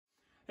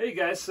Hey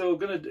guys, so I'm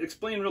going to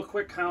explain real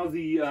quick how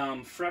the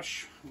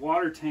fresh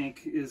water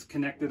tank is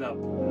connected up. If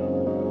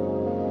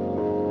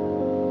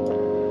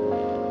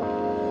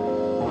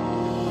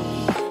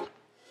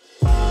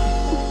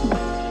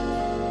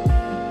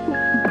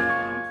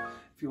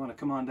you want to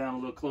come on down a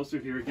little closer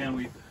here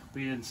again,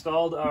 we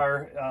installed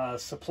our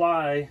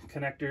supply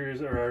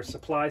connectors, or our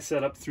supply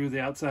setup through the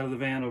outside of the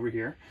van over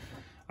here.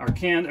 Our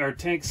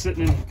tank's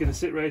going to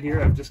sit right here.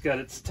 I've just got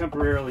it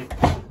temporarily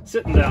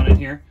sitting down in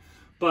here.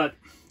 But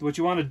what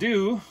you want to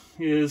do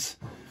is,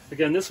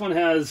 again, this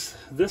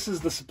is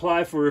the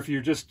supply for if you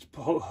just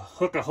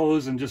hook a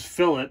hose and just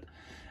fill it.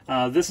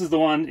 This is the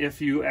one if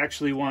you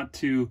actually want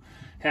to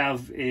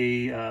have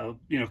a,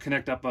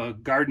 connect up a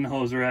garden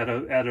hose or at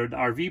an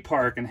RV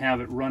park and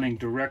have it running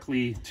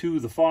directly to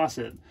the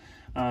faucet.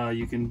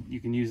 You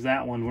can use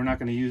that one. We're not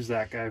going to use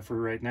that guy for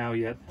right now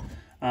yet.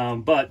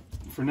 But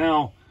for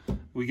now,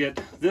 we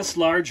get this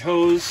large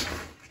hose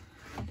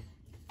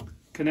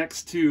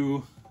connects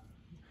to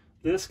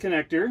this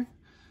connector,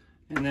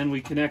 and then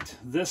we connect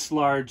this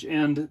large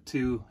end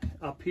to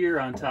up here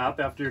on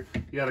top. After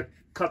you got to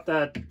cut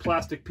that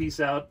plastic piece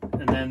out,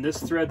 and then this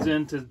threads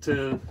in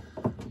to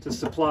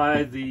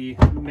supply the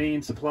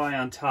main supply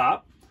on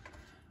top.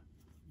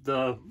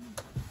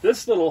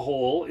 This little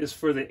hole is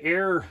for the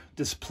air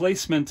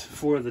displacement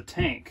for the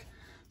tank,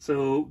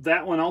 so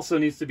that one also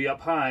needs to be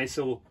up high.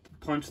 So we'll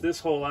punch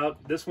this hole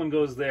out. This one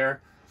goes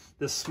there.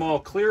 This small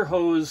clear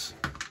hose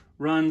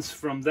runs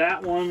from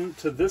that one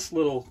to this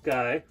little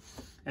guy,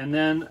 and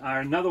then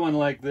another one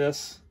like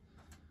this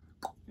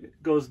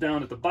goes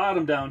down at the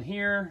bottom down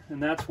here,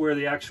 and that's where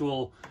the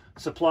actual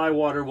supply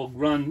water will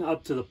run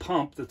up to the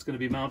pump that's going to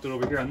be mounted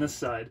over here on this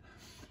side.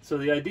 So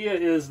the idea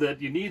is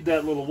that you need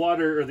that little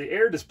water, or the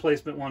air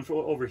displacement one,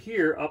 for over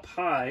here up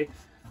high,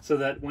 so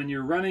that when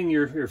you're running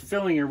you're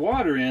filling your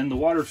water in, the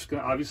water's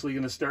obviously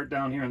going to start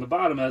down here on the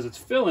bottom. As it's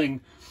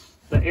filling,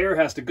 the air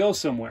has to go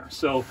somewhere,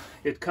 so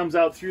it comes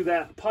out through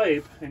that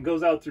pipe and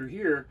goes out through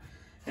here,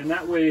 and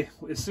that way,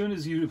 as soon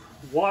as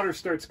water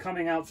starts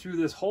coming out through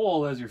this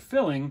hole as you're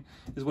filling,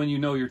 is when you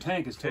know your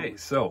tank is full. Okay,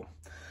 so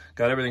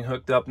got everything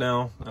hooked up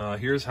now.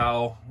 Here's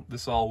how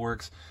this all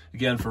works.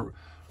 Again, for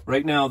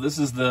right now, this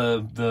is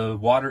the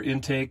water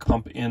intake.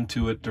 Pump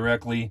into it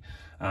directly.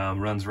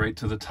 Runs right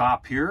to the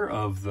top here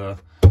of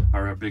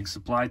our big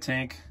supply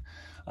tank.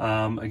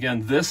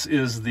 Again, this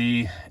is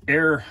the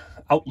air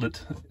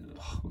outlet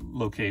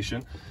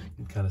location.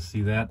 You can kind of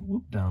see that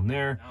down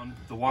there.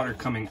 The water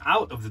coming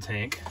out of the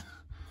tank.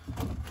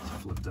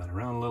 Let's flip that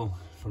around a little,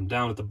 from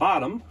down at the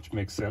bottom, which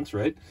makes sense,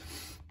 right?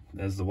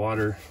 As the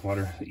water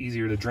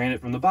easier to drain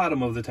it from the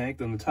bottom of the tank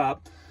than the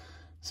top.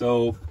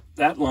 So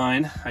that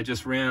line, I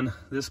just ran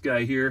this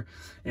guy here,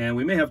 and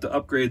we may have to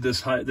upgrade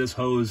this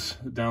hose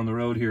down the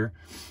road here.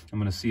 I'm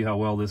going to see how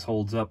well this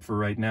holds up for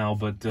right now,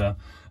 but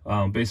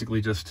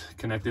basically just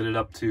connected it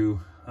up to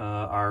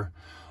our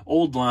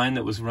old line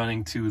that was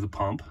running to the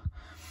pump,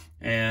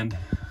 and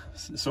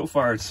so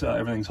far it's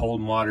everything's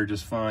holding water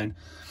just fine.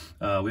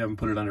 We haven't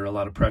put it under a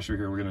lot of pressure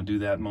here. We're going to do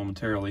that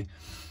momentarily,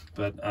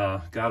 but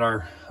got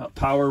our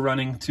power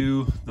running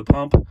to the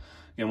pump.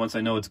 Again, once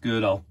I know it's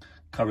good, I'll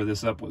cover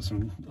this up with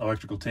some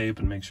electrical tape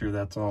and make sure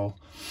that's all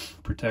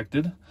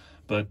protected.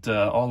 But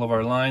all of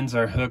our lines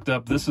are hooked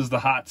up. This is the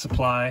hot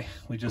supply.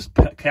 We just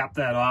capped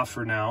that off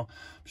for now.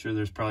 I'm sure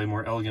there's probably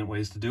more elegant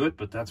ways to do it,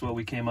 but that's what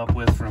we came up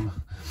with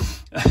from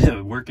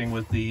working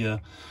with the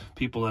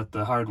people at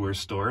the hardware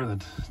store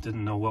that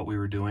didn't know what we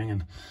were doing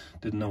and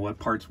didn't know what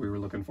parts we were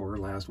looking for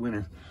last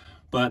winter.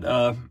 But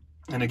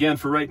and again,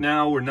 for right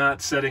now, we're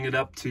not setting it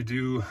up to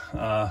do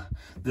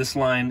this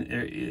line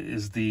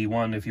is the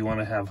one if you want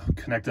to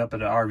connect up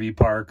at an RV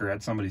park or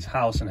at somebody's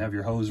house and have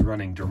your hose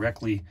running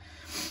directly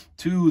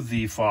to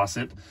the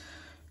faucet.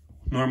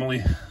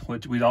 Normally,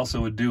 what we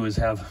also would do is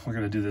we're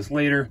going to do this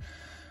later,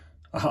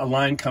 a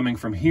line coming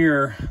from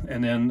here,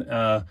 and then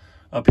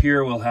up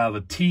here we'll have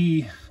a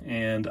T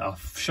and a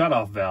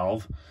shutoff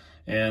valve.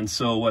 And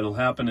so what will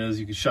happen is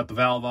you can shut the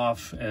valve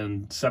off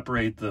and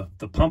separate the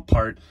pump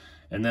part,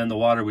 and then the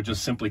water would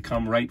just simply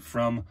come right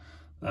from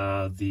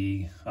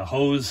the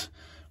hose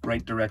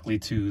right directly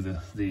to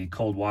the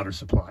cold water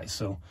supply.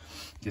 So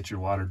get your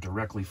water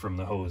directly from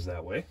the hose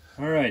that way.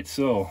 All right,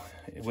 so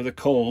with a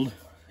cold,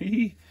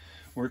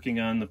 working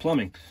on the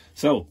plumbing.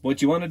 So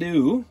what you want to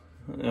do,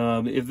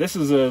 if this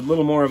is a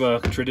little more of a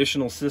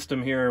traditional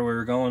system here,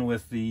 we're going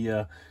with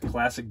the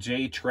classic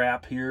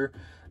J-trap here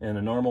and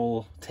a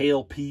normal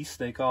tail piece,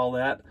 they call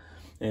that.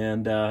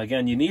 And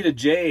again, you need a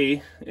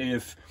J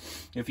if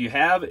you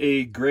have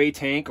a gray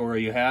tank or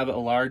you have a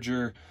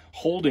larger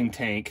holding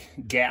tank,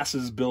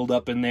 gases build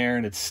up in there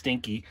and it's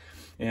stinky.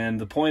 And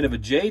the point of a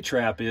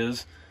J-trap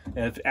is,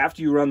 if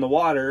after you run the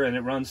water and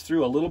it runs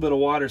through, a little bit of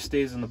water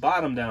stays in the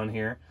bottom down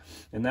here,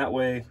 and that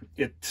way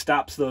it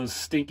stops those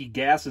stinky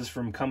gases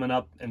from coming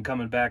up and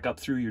coming back up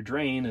through your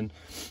drain and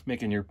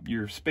making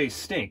your space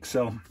stink.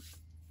 So,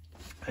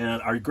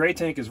 and our gray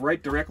tank is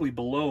right directly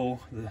below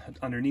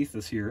underneath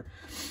this here,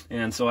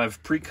 and so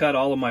I've pre-cut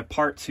all of my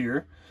parts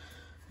here.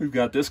 We've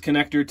got this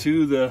connector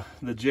to the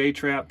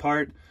J-trap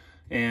part,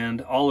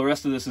 and all the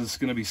rest of this is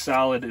going to be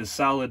solid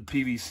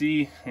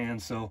PVC. And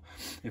so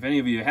if any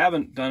of you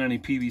haven't done any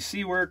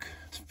PVC work,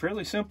 it's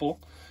fairly simple.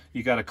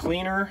 You got a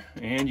cleaner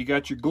and you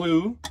got your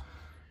glue.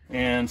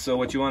 And so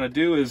what you want to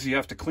do is you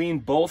have to clean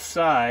both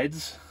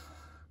sides.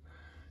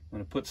 I'm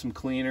going to put some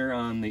cleaner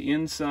on the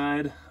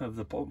inside of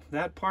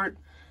that part,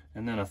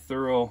 and then a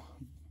thorough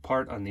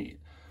part on the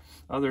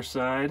other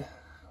side.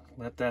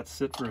 Let that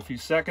sit for a few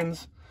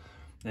seconds.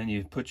 Then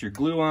you put your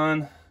glue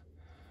on.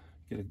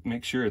 You gotta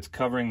make sure it's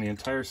covering the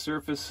entire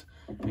surface,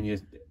 and you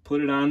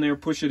put it on there,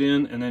 push it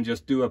in, and then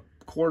just do a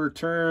quarter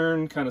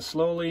turn kind of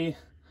slowly,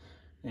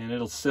 and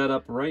it'll set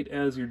up right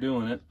as you're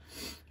doing it.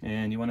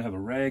 And you want to have a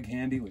rag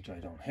handy, which I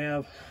don't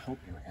have. Oh,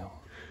 here we go.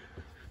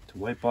 To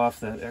wipe off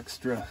that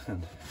extra,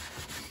 and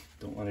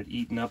don't want it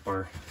eating up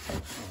our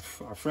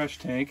fresh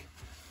tank.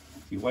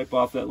 You wipe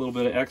off that little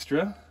bit of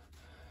extra,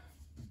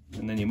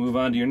 and then you move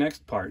on to your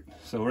next part.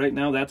 So right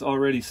now that's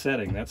already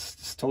setting. That's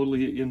just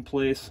totally in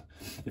place.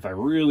 If I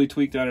really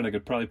tweaked on it, I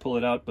could probably pull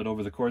it out, but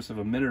over the course of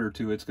a minute or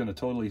two, it's going to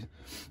totally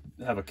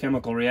have a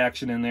chemical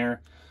reaction in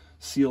there,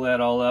 seal that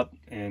all up,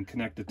 and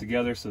connect it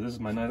together. So this is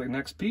my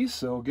next piece.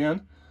 So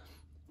again,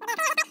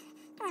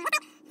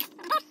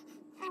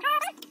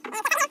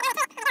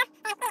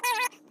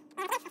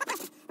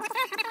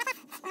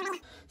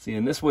 see,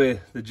 in this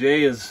way, the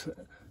J is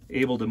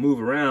able to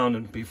move around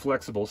and be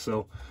flexible,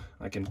 so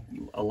I can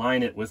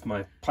align it with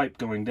my pipe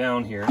going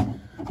down here.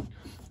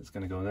 It's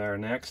going to go there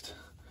next,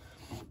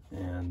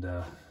 and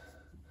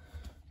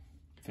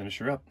finish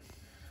her up.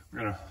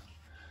 We're going to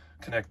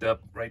connect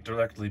up right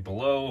directly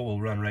below.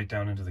 We'll run right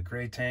down into the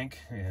gray tank,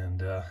 and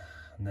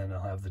then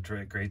I'll have the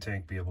gray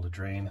tank be able to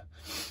drain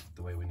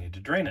the way we need to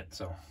drain it.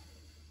 So,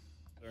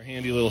 our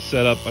handy little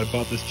setup. I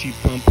bought this cheap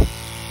pump,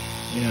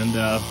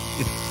 and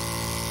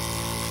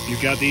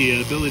you've got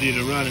the ability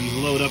to run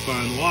and load up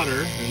on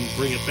water and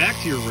bring it back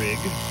to your rig.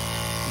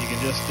 You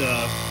can just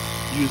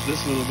use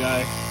this little guy.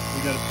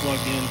 We got it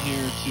plugged in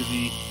here to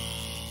the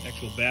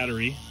actual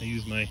battery. I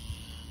use my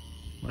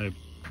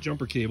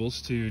jumper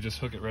cables to just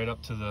hook it right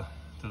up to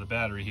the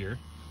battery here.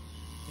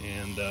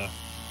 And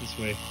this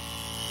way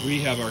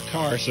we have our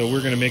car, so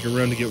we're going to make a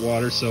run to get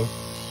water. So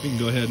we can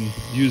go ahead and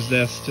use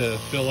this to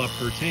fill up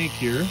her tank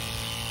here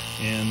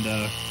and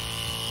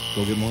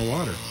go get more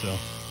water. So.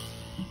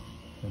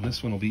 And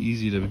this one will be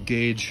easy to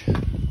gauge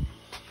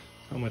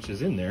how much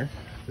is in there,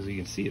 because you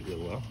can see it real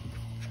well.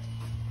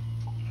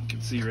 You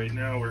can see right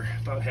now we're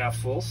about half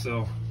full,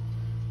 so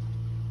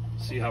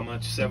see how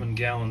much, 7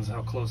 gallons,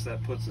 how close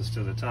that puts us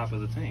to the top of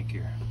the tank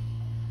here.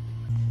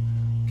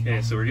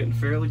 Okay, so we're getting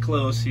fairly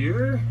close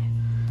here.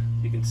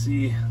 You can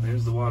see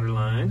there's the water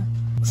line.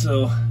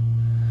 So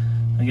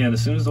again,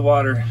 as soon as the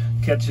water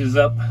catches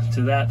up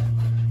to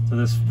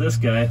this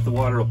guy, the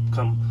water will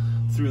come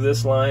through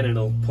this line and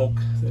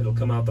it'll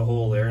come out the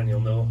hole there, and you'll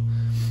know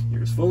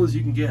you're as full as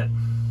you can get.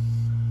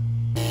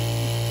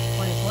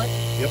 20 foot?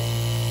 Yep.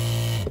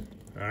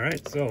 All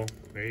right, so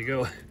there you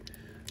go.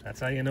 That's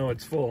how you know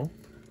it's full.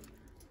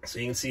 So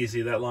you can see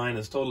that line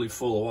is totally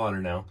full of water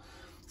now.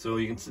 So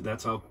you can see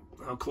that's how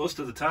close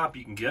to the top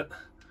you can get.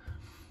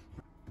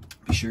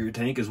 Be sure your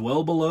tank is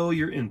well below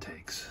your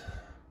intakes.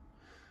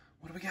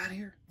 What do we got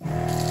here? Woo!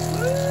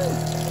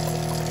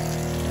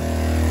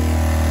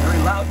 Very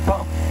loud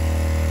pump.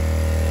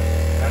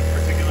 That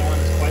particular one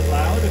is quite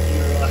loud. If you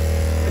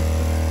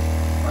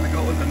want to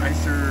go with a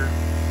nicer,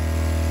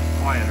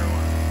 quieter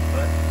one,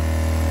 but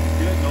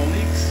good, no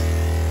leaks.